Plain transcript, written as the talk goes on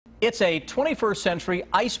It's a 21st century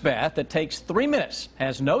ice bath that takes 3 minutes,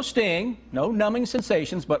 has no sting, no numbing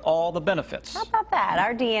sensations, but all the benefits. How about that?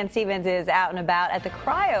 Our Deanne Stevens is out and about at the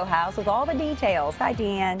Cryo House with all the details. Hi,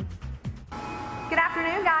 Deanne. Good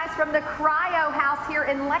afternoon, guys, from the Cryo House here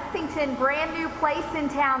in Lexington, brand new place in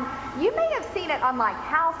town. You may have seen it on like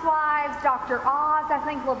Housewives, Dr. Oz. I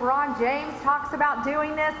think LeBron James talks about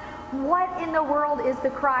doing this. What in the world is the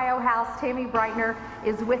Cryo House? Tammy Breitner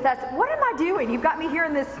is with us. What am I doing? You've got me here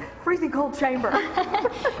in this freezing cold chamber.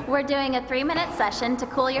 We're doing a 3-minute session to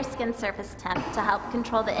cool your skin surface temp to help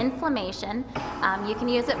control the inflammation. You can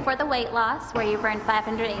use it for the weight loss, where you burn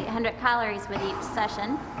 500 to 800 calories with each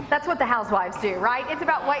session. That's what the housewives do, right? It's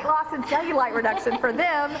about weight loss and cellulite reduction for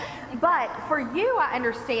them. But for you, I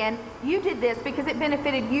understand, you did this because it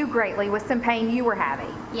benefited you greatly with some pain you were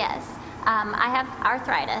having. Yes. I have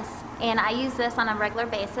arthritis, and I use this on a regular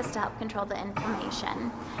basis to help control the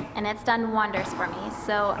inflammation, and it's done wonders for me.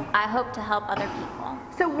 So I hope to help other people.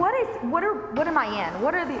 So what am I in?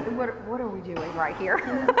 What are we doing right here?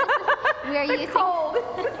 We are using cold.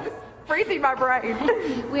 Freezing my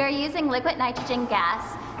brain. We are using liquid nitrogen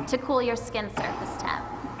gas to cool your skin surface temp.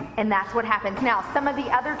 And that's what happens. Now, some of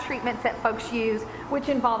the other treatments that folks use, which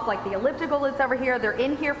involves like the elliptical that's over here, they're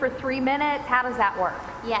in here for 3 minutes. How does that work?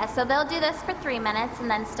 Yeah, so they'll do this for 3 minutes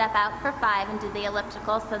and then step out for 5 and do the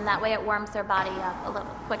elliptical, so that way it warms their body up a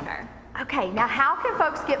little quicker. Okay, now how can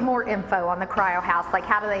folks get more info on the Cryo House? Like,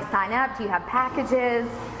 how do they sign up? Do you have packages?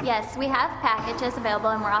 Yes, we have packages available,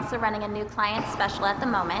 and we're also running a new client special at the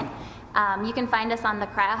moment. You can find us on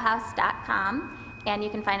theCryoHouse.com. And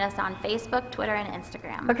you can find us on Facebook, Twitter, and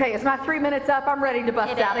Instagram. Okay, it's my 3 minutes up. I'm ready to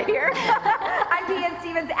bust out of here. I'm Deanne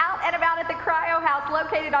Stevens, out and about at the Cryo House,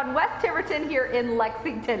 located on West Tiverton here in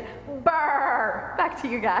Lexington. Brr! Back to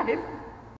you guys.